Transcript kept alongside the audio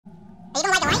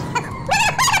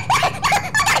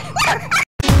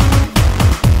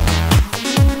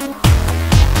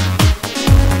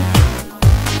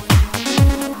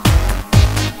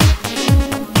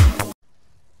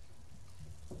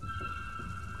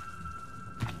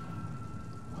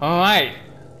Alright.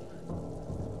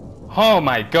 Oh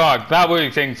my god, that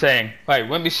was insane. Right,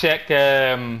 let me check.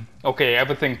 Okay,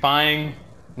 everything fine.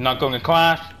 Not going to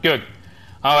crash. Good.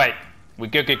 Alright, we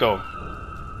good to go.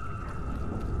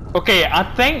 Okay, I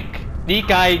think the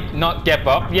guy not give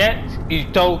up yet. He's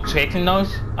still chasing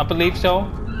us. I believe so.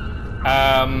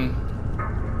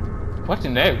 What's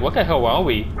in there? What the hell are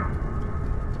we?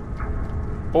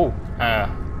 Oh, I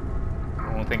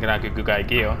don't think that's a good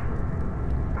idea.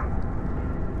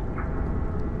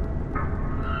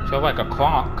 So like a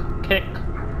clock, kick,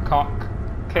 cock,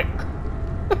 kick.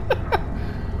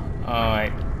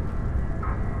 Alright.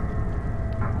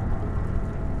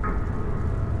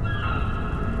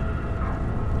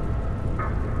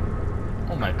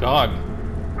 Oh my god.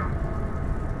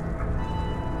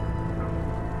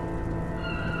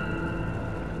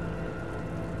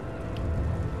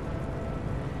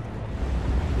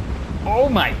 Oh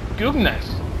my goodness.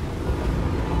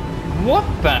 What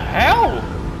the hell?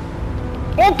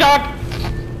 Oh god!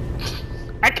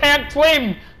 I can't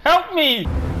swim! Help me!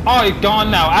 Oh, he's gone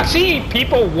now. I see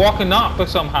people walking up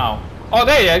somehow. Oh,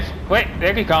 there he is. Wait,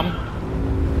 there he come.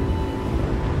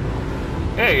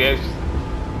 There he is.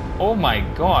 Oh my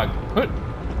god.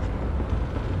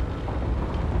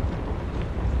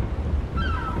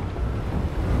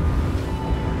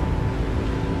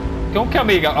 Don't tell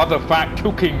me the other fat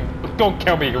cooking. Don't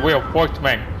tell me the real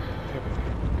horseman.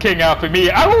 King after me.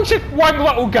 I was just one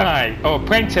little guy. Oh,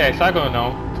 princess, I don't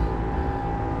know.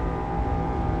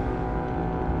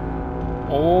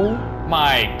 Oh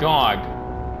my god.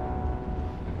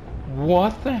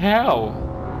 What the hell?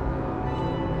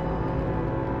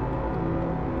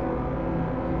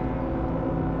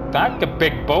 That's a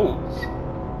big boat.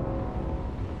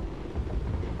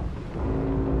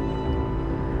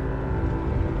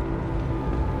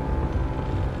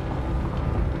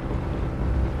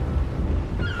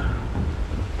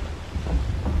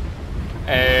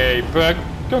 Hey, bud,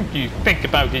 don't you think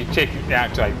about these chickens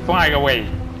outside. Fly away.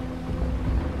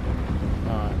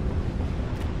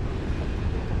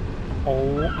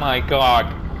 Oh my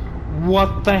god.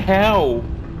 What the hell?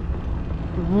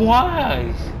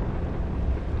 What?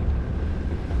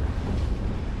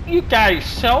 You guys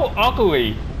so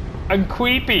ugly and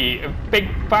creepy and big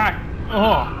fat.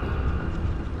 Oh.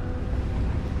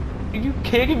 Are you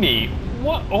kidding me?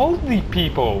 What are these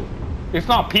people? It's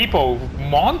not people,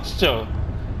 monster.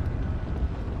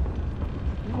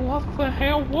 What the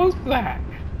hell was that?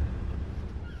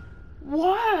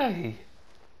 Why?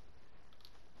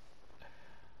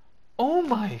 Oh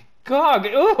my god.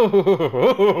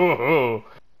 Ooh.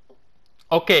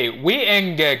 Okay, we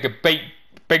in the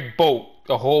big boat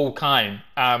the whole time.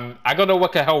 I don't know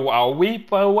what the hell are we,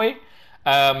 by the way.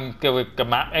 The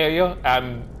map area,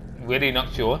 I'm really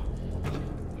not sure.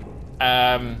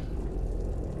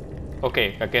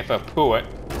 Okay, I guess I'll pull it.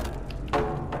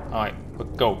 Alright,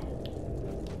 let's go.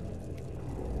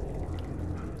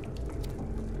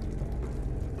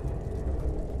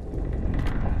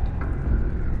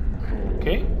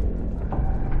 Okay.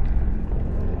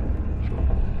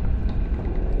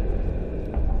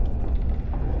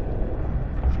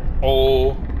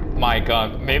 Oh my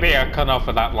god, maybe I'll cut off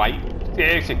of that light.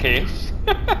 There's the case.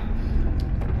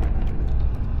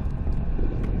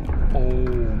 Oh.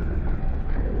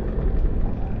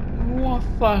 What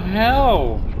the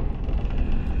hell?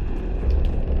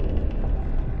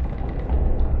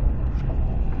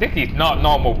 This is not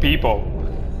normal people.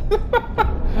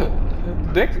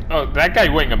 Oh, that guy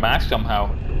wearing a mask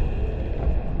somehow.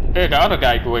 There's the other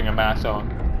guy wearing a mask on.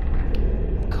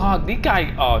 God, these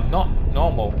guys are not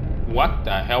normal. What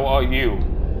the hell are you?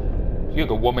 You're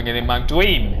the woman in my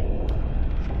dream.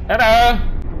 Hello.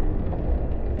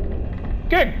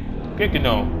 Good. Good to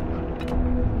know.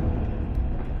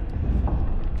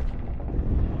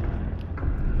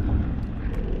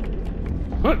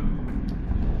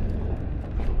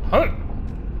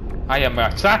 I am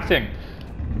assassin.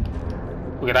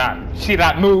 Look at that. See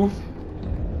that move?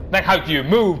 That's how you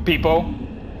move, people.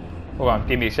 Hold on,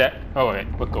 give me a sec. Alright,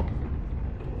 let's go.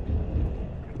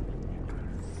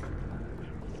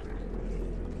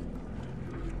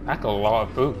 That's a lot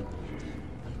of food.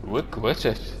 Look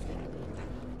delicious.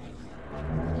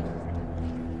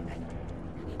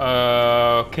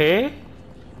 Okay.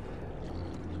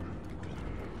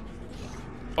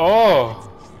 Oh.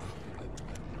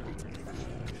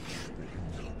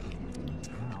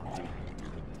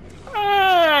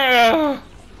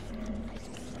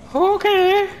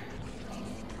 Okay.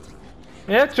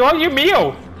 Yeah, enjoy your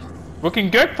meal. Looking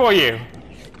good for you.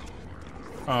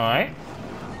 Alright.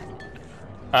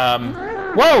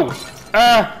 Whoa!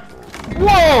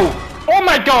 Whoa! Oh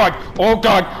my god! Oh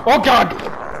god! Oh god!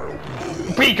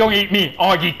 Please don't eat me.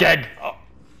 Oh, you dead. Oh.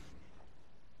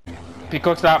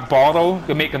 Because that bottle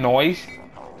can make a noise.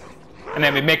 And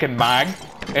then we make it mag.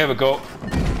 There we go.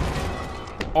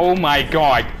 Oh my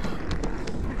god.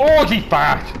 Oh, he's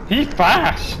fast. He's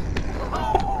fast.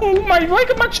 Oh my, look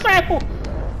at my trail.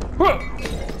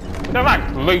 They're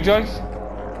like losers.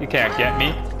 You can't get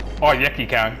me. Oh, yes you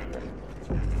can.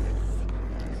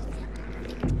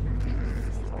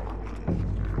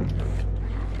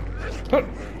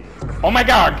 Oh my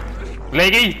god.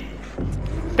 Lady.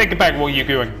 Think about what you're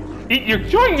doing. Eat your,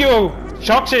 join your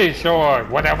sausages or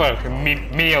whatever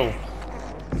meal.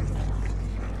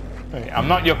 I'm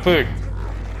not your food.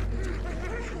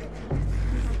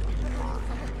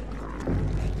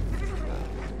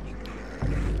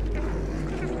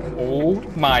 Oh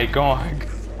my god.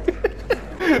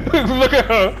 Look at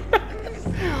her.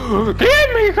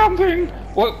 Give me something.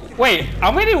 Wait,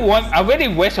 I really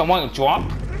wish I want to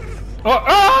drop. Oh,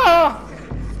 ah!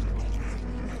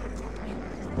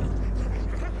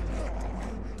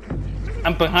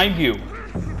 I'm behind you.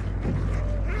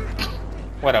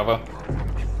 Whatever.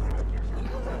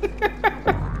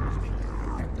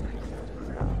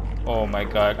 Oh my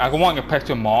god, I want to catch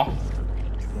a moth.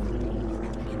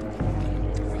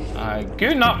 I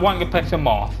do not want to catch a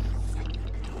moth.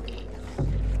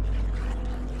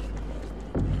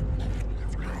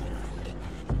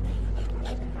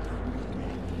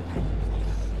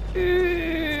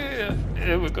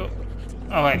 Here we go.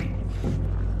 Alright.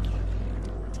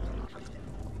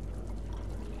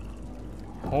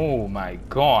 Oh my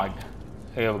god.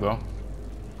 Here we go.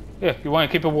 Yeah, you want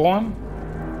to keep it warm?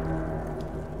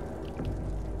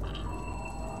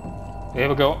 Here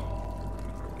we go.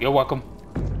 You're welcome.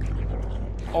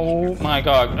 Oh my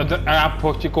god. I'm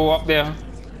supposed to go up there.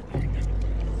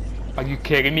 Are you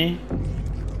kidding me?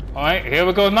 Alright, here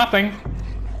we go. Nothing.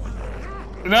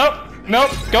 Nope.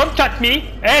 Nope. Don't touch me.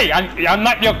 Hey, I'm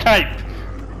not your type.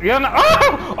 You're not.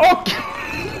 Oh! Oh!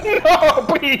 No,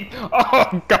 please!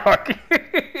 Oh god!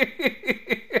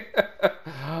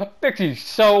 This is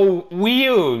so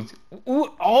weird.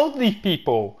 All these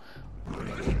people.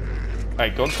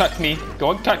 Hey, don't touch me!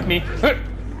 Don't touch me!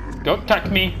 Don't touch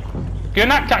me! Do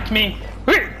not touch me!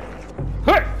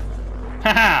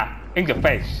 Haha! In the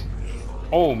face!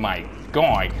 Oh my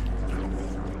god!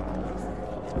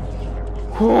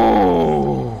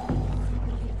 Whew.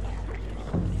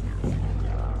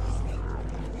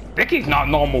 These not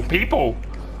normal people.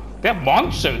 They're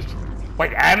monsters.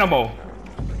 Like animal.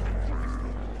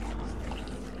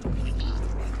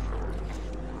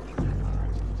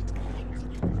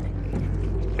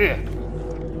 Yeah.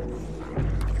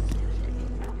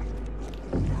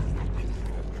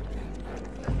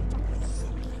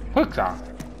 What's that?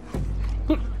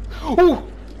 Oh!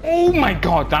 Oh my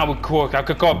god, that was cool. I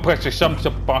could go press the some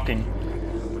fucking.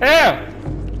 Yeah!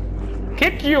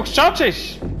 Keep your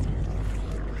sausage!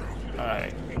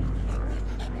 Alright.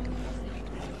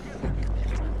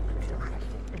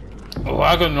 Oh,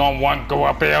 I do not want to go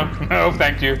up here. No,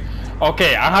 thank you.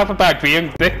 Okay, I have a bad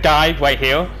feeling. This guy right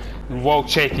here will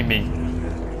chasing me.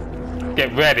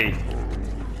 Get ready.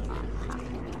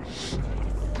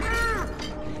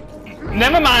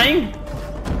 Never mind.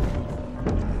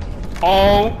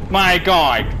 Oh my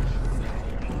god.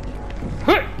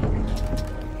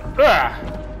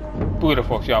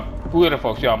 Beautiful shot.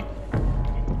 Beautiful shot.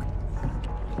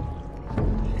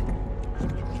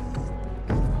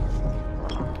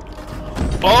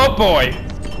 Oh boy.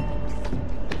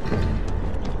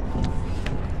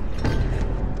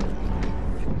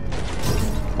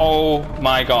 Oh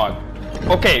my god.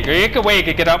 Okay, there's a way you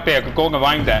can get up there, going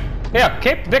around that. Yeah,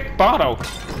 keep this bottle.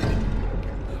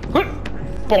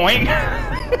 Boing.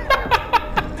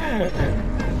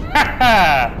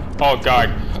 Oh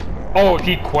god. Oh,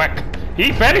 he's quick.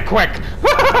 He's very quick.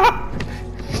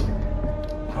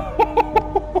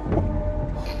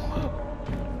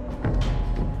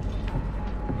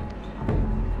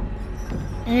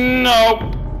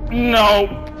 Nope. Nope.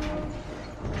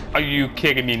 Are you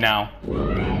kidding me now?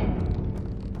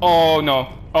 Oh no.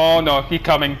 Oh no, he's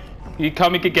coming. He's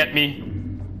coming to get me.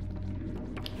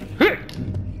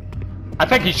 I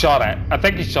think he saw that. I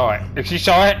think he saw it. If he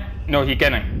saw it, no, he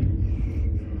didn't.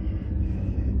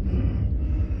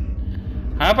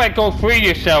 How about go free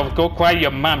yourself? Go cry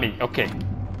your mommy. Okay.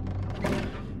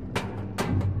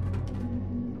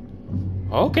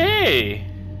 Okay.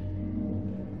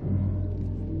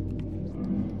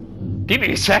 Give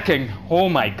me a second. Oh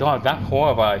my god, that's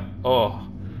horrible. Oh.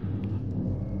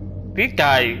 This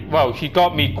guy, well, he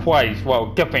got me twice. Well,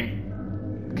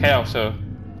 different character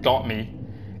got me.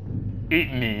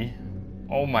 Eat me.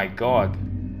 Oh my god.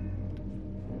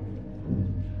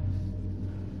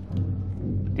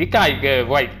 This guy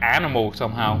like animal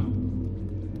somehow.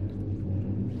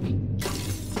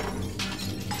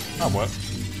 Oh what?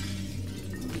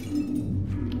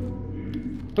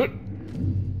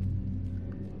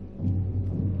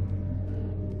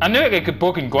 I knew it could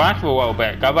broken glass for a little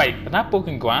bit. I was like, is that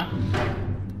broken glass?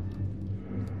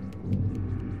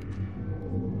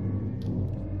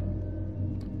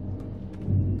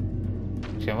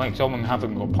 Sounds like someone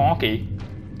having a party.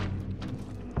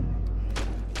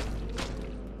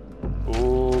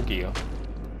 Oh dear.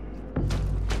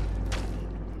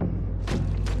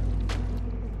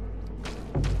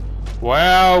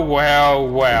 Well, well,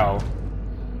 well.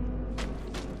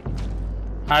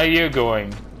 How you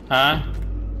going, huh?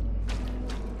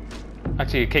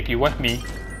 Actually, kick you with me.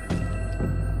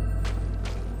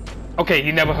 Okay,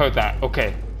 he never heard that.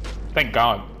 Okay, thank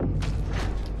God.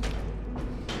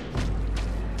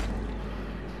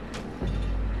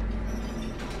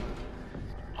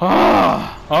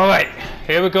 Ah, all right.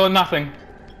 Here we go. Nothing.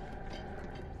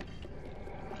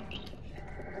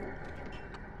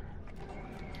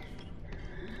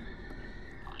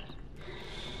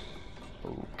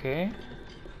 Okay.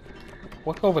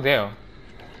 What's over there?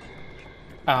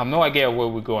 I have no idea where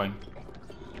we're going.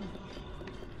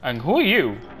 And who are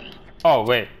you? Oh,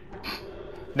 wait.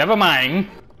 Never mind.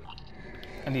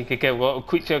 I need to get a little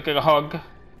creature, get a hug.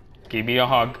 Give me a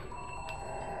hug.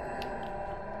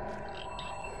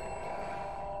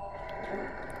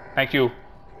 Thank you.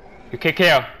 You take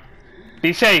care.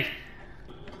 Be safe.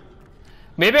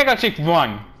 Maybe I gotta just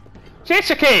run. Just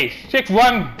in case. Just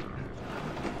run.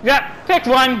 Yeah, just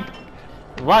run.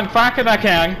 Run fast as I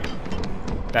can.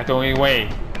 That's the only way.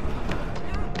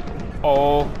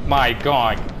 Oh my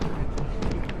God.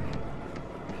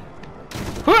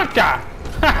 Hookah!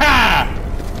 Haha!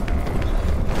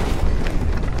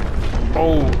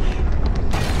 Oh.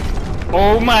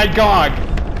 Oh my God.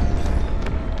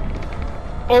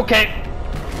 Okay.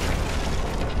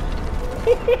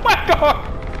 Oh my God.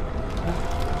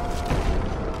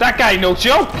 That guy no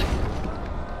joke.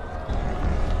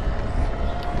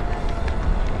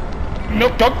 No,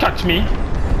 don't touch me.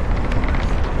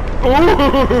 Ooh!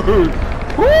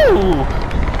 Ooh!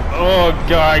 Oh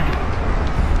God!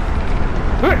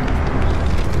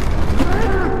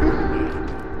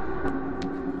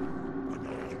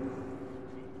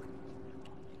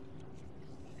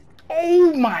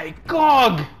 Oh my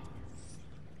God!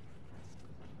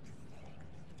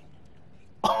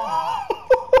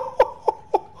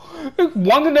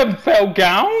 One of them fell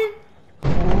down?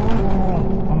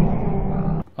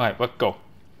 Alright, let's go.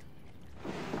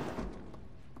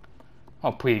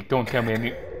 Oh please, don't tell me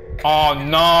any... Oh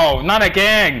no, not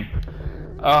again!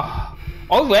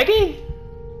 Already?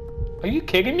 Are you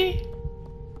kidding me?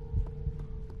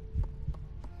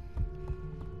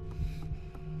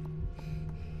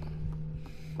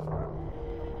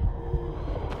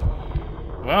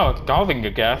 Well, it's golfing, I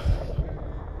guess.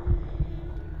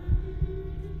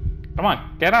 Come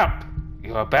on, get up!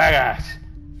 You're a badass.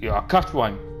 You're a cut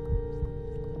one.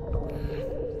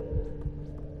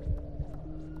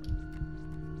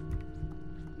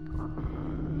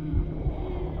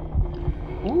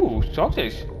 Ooh,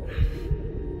 sausage.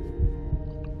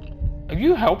 Are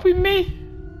you helping me?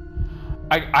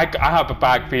 I have a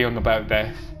bad feeling about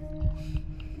this.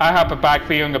 I have a bad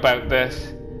feeling about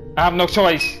this. I have no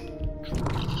choice.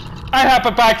 I have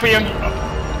a bad feeling.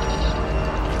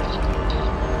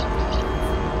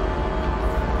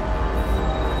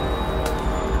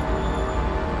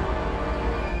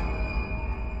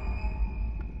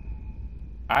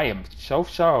 I am so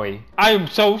sorry. I am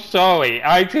so sorry.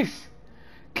 I just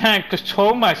can't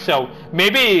control myself.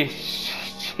 Maybe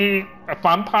she a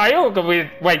vampire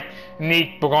with like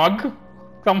need blood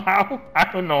somehow.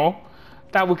 I don't know.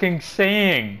 That was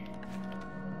insane.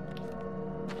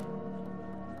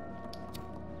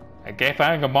 I guess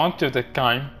I'm a monster this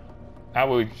time. That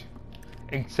was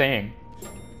insane.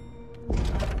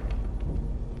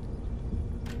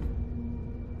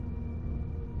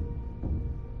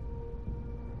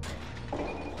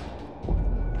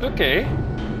 Okay.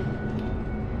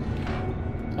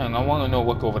 And I want to know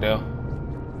what's over there.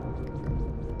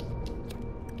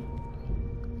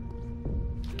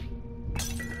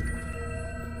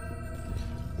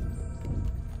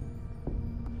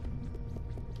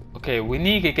 Okay, we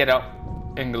need to get up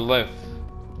in the lift.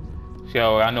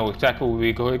 So I know exactly what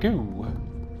we're going to do.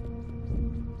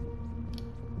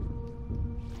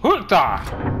 Hulta!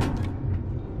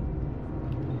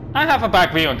 I have a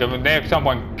bad feeling that there's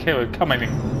someone coming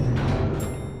in.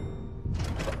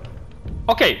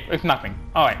 Okay, it's nothing.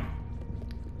 Alright.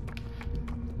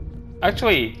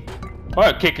 Actually,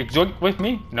 oh, kick a joint with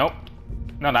me? Nope.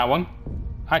 Not that one.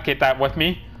 I get that with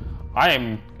me. I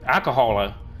am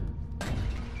alcoholic.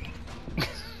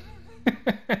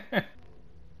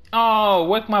 Oh,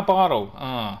 where's my bottle?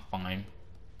 Oh, fine.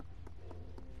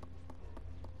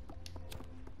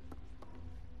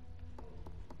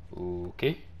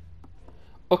 Okay.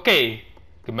 Okay.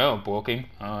 The metal broken.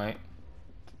 Alright.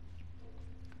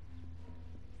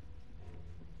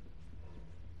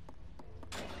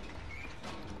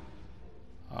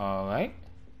 Alright.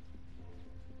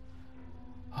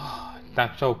 Oh,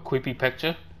 that's so creepy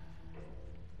picture.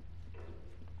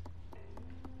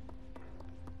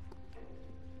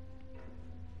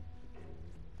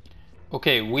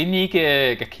 Okay, we need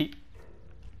a key.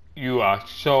 You are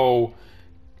so.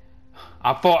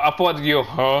 I thought you're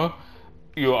her.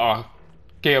 You are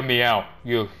scared me out.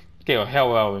 You scared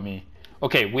hell out of me.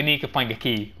 Okay, we need to find a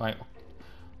key, right?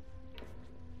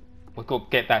 We'll go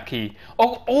get that key.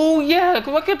 Oh yeah,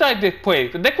 look at that this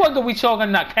place. This one that we saw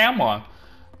on that camera.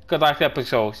 Cause last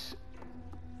episodes.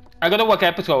 I gotta watch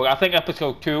episode. I think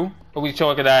episode 2. We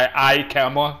saw that eye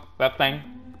camera, that thing.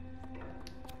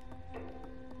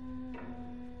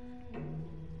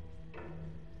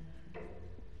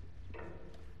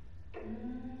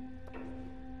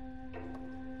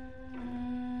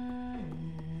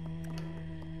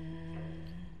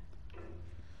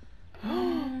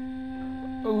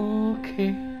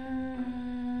 Okay.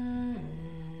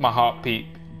 My heart beat.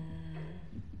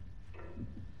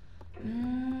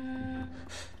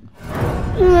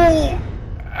 Ooh!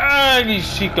 And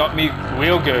she got me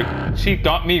real good. She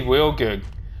got me real good.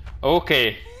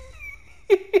 Okay.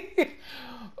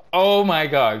 Oh my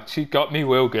god, she got me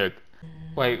real good.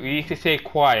 Wait, we need to stay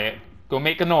quiet. Go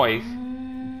make a noise.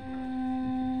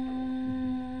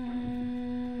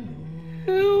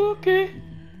 Okay.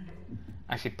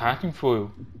 I should passing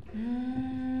through.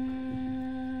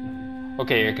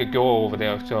 Okay, I could go over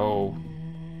there, so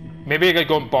maybe I could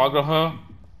go and bother her.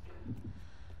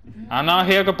 I'm not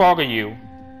here to bother you.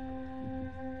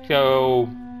 So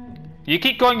you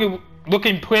keep going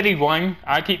looking pretty one.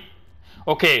 I keep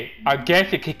okay, I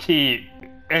guess you could keep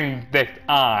in this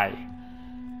eye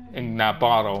in that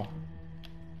bottle.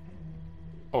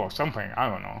 Or something, I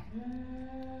don't know.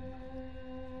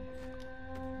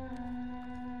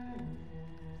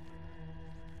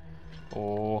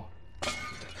 Oh.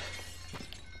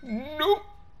 Nope.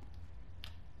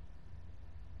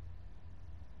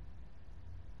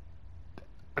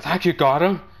 I thought you got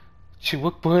her. She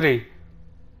looked pretty.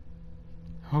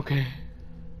 Okay.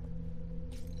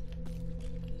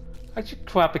 I should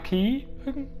grab a key.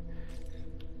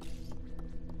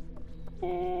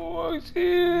 Oh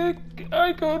shit.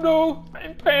 I don't know.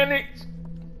 I'm panicked.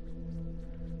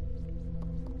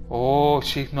 Oh,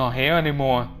 she's not here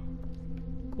anymore.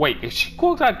 Wait, is she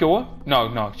closed that door?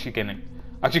 No, she didn't.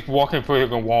 I just walking through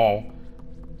the wall.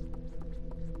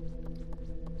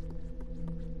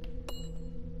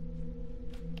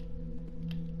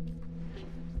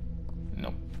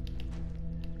 No.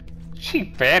 She's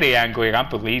very angry, I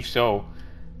believe so.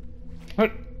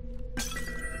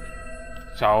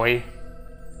 Sorry.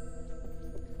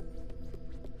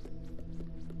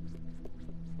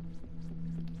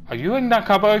 Are you in that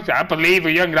cupboard? I believe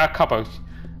you're in that cupboard.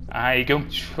 I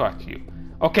don't trust you.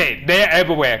 Okay, they're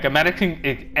everywhere. The medicine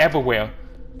is everywhere.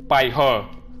 By her.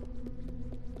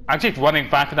 I'm just running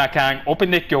fast as I can.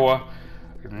 Open the door.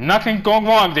 Nothing going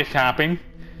wrong this happened.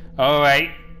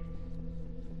 Alright.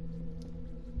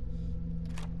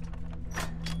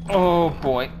 Oh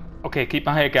boy. Okay, keep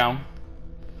my head down.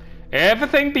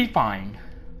 Everything be fine.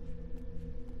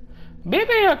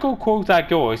 Maybe I go close that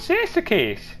door. Is this the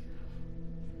case?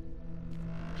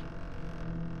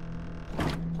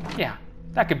 Yeah,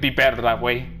 that could be better that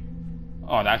way.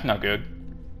 Oh, that's not good.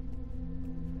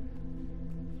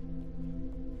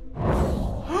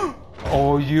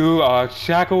 Oh, you are a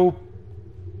shackle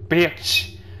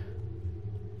bitch.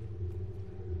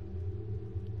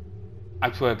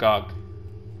 I swear to God.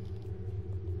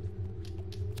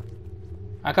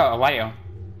 I got a lighter.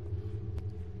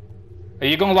 Are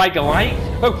you gonna light the light?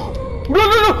 Oh. No!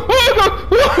 Oh God!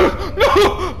 No!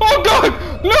 Oh God!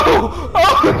 No!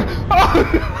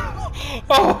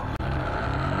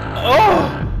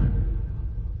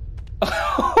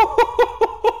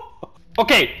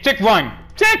 Okay, just run.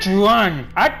 Just run.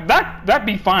 That'd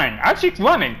be fine. I'll just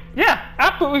running. Yeah,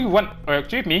 absolutely run.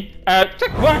 Excuse me.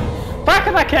 Just run. Fast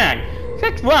as I can.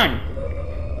 Just run.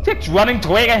 Just running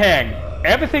straight ahead.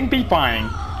 Everything be fine.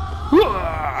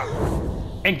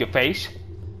 In your face.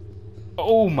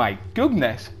 Oh my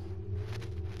goodness.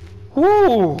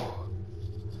 Woo.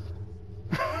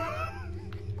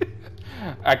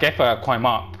 I guess I'll climb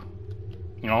up.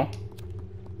 You know?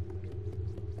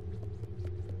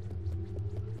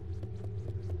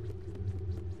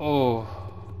 Oh.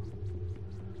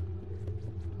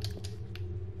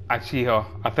 I see her.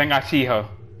 I think I see her.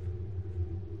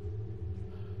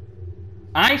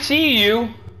 I see you.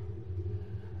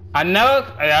 I know.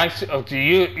 Oh,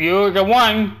 you're the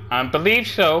one. I believe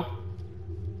so.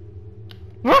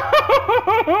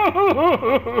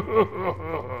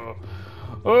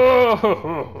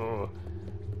 Oh.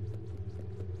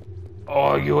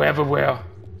 Oh, you everywhere.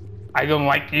 I don't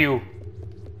like you.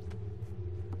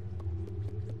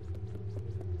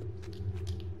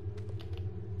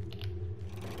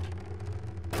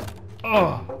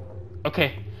 Oh,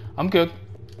 okay. I'm good.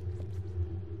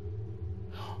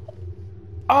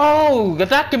 Oh,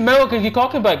 that's the mirror you're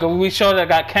talking about. Cause we saw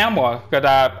that camera,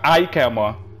 that eye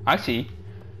camera. I see.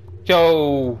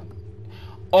 So,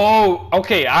 oh,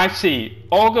 okay, I see.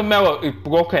 All the mirror is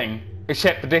broken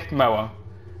except for this mirror.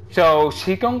 So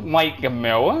she don't like the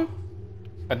mirror.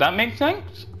 Does that make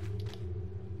sense?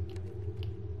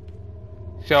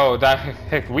 So that's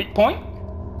his weak point.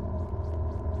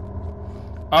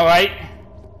 All right,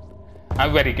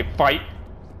 I'm ready to fight.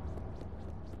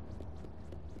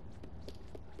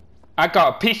 I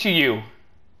got a piece of you.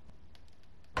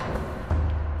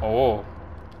 Oh,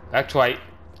 that's right.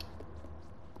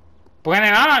 Bring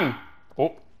it on!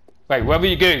 Oh, wait, what were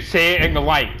you going to say it in the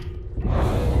light?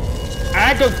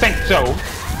 I don't think so.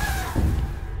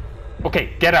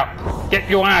 Okay, get up. Get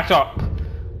your ass up.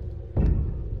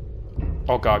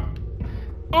 Oh god.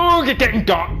 Oh, you're getting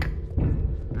dark.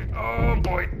 Oh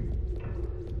boy.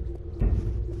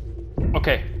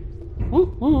 Okay.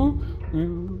 Woo, woo,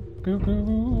 woo, goo,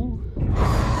 goo.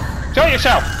 Show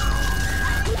yourself!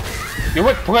 You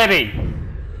look pretty!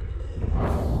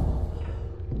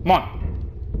 Come on.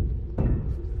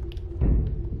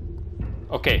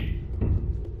 Okay.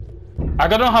 I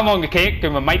don't know how long it takes,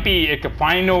 because it might be the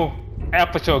final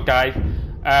episode, guys.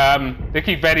 This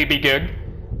is very be good.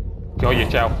 Show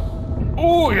yourself.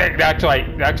 Oh, that's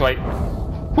right, that's right.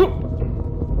 Whoop.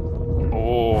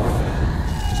 Oh.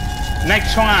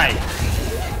 Next try.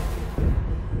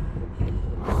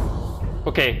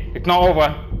 Okay, it's not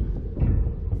over.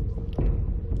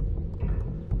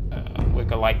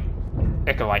 Look alike.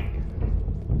 Look alike.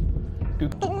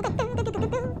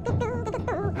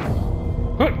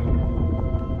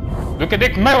 Look at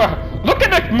this mirror! Look at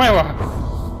this mirror!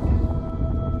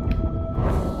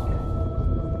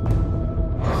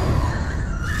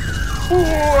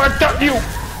 Oh, I got you!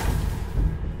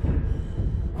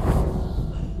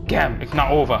 Damn, it's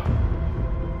not over.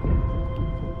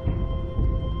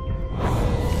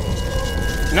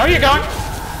 No, you don't!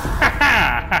 Ha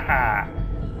ha ha ha!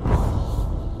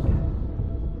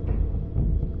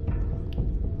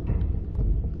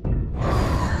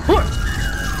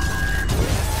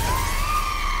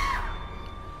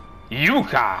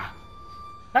 Yuka!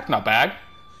 That's not bad.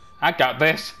 I got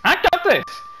this. I got this!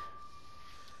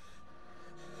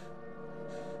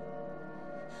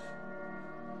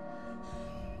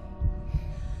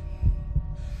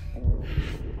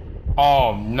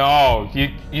 Oh no,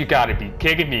 you gotta be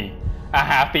kidding me. I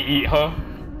have to eat her.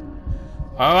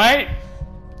 Alright?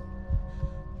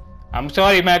 I'm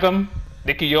sorry, Megan.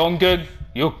 Nicky, you're good.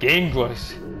 You're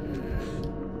dangerous.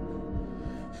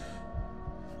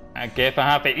 I guess I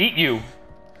have to eat you.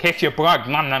 Kiss your blood.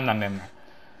 Nom nom nom nom.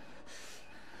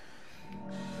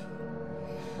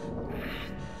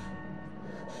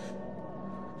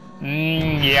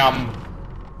 Yum.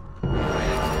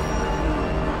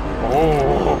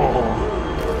 Oh.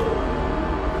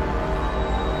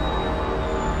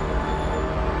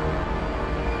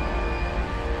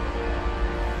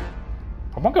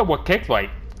 I wonder what tastes like.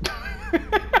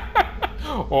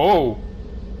 Oh.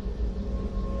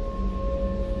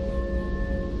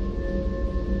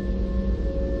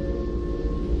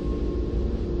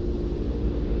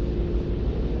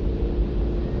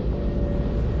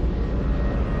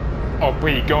 Oh,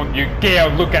 please don't you dare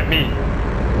look at me!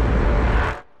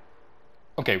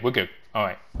 Okay, we're good.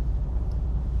 Alright.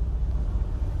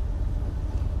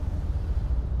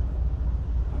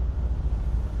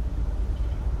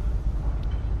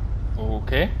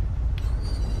 Okay.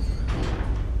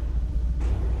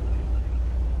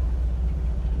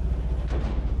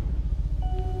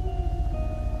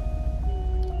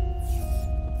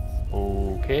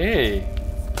 Okay.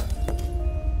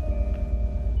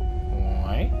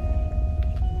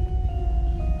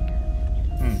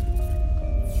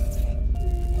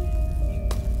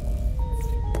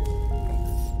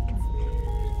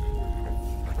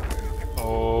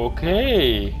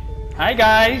 Okay. Hi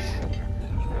guys.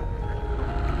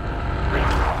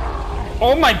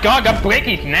 Oh my god, I break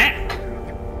his neck.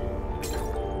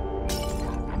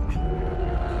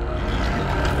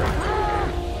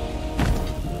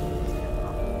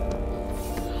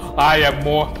 I am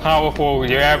more powerful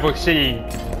you ever see.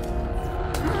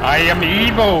 I am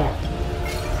evil.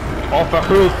 Off a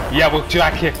hoof, yellow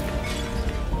jacket.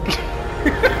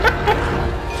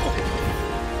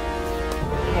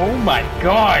 Oh my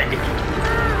god.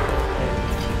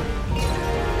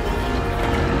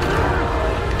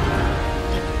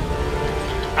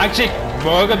 Actually,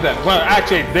 murdered them. Well,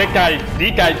 actually, this guy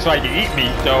tried to eat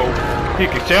me, so you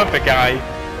can serve the guy.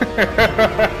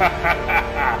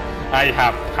 I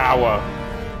have power.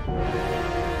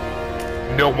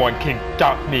 No one can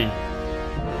stop me.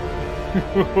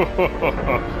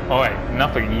 Alright,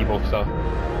 nothing evil stuff.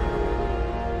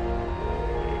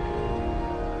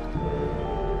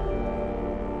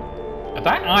 Is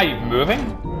that eye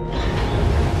moving?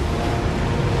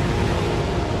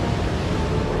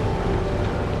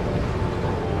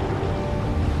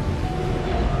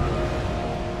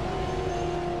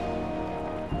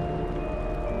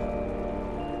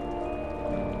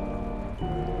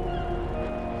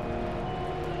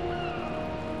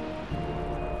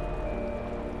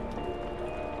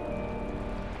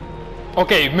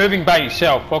 Okay, moving by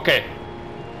itself, okay.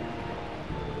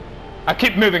 I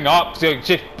keep moving up, so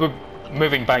just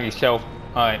moving by itself.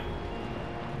 Alright.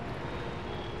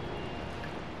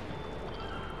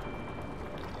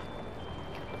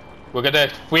 We're gonna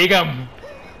freedom!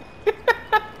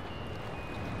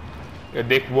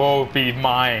 This will be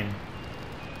mine.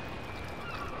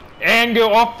 And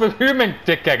you're off the human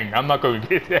chicken! I'm not going to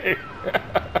get it.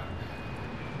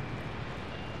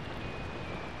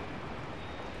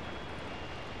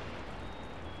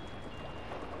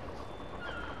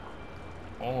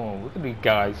 Oh, look at these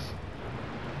guys.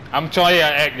 I'm trying to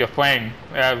act your friend.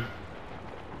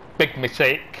 Big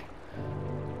mistake.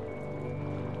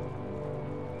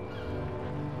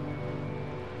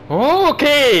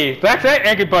 Okay, that's it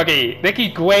everybody. Thank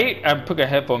you, great. Put the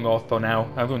headphone off for now.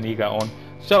 I don't need that on.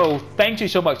 So, thank you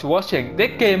so much for watching.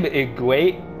 This game is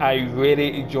great. I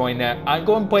really enjoyed it. I'm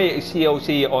going to play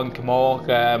CLC on tomorrow.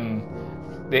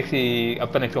 This is, I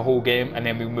finish the whole game and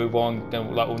then we move on to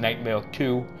Little Nightmare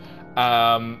 2.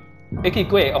 It is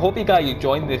great. I hope you guys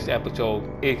enjoyed this episode.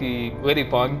 It is really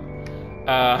fun.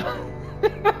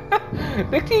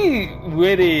 This is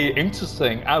really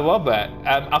interesting. I love it.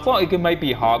 I thought it might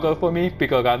be harder for me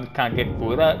because I can't get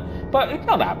through that, but it's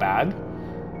not that bad.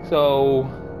 So,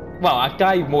 well, I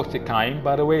die most of the time,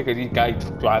 by the way, because these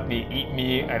guys grab me, eat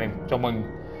me, and then someone,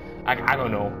 I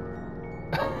don't know.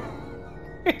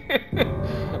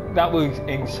 That was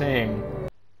insane.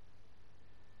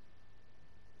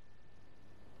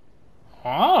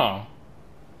 Oh.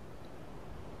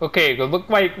 Okay, it looks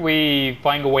like we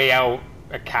find a way out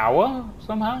a tower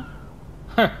somehow.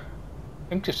 Huh.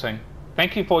 Interesting.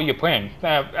 Thank you for your playing.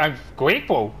 I'm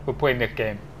grateful for playing this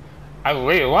game. I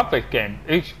really love this game.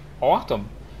 It's awesome.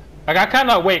 Like, I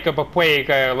cannot wait to play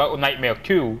Little Nightmare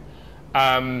 2.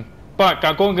 But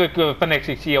I'm going to finish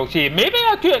the CLC. Maybe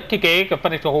I'll do it today to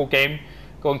finish the whole game.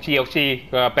 Going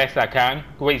CLC best I can.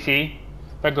 Great see.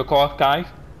 Fingers crossed, guys.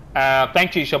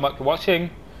 Thank you so much for watching.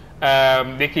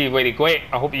 This is really great.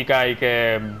 I hope you guys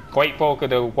grateful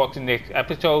for watching this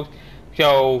episode.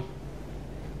 So,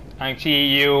 I'll see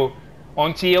you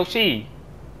on CLC.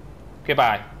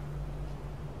 Goodbye.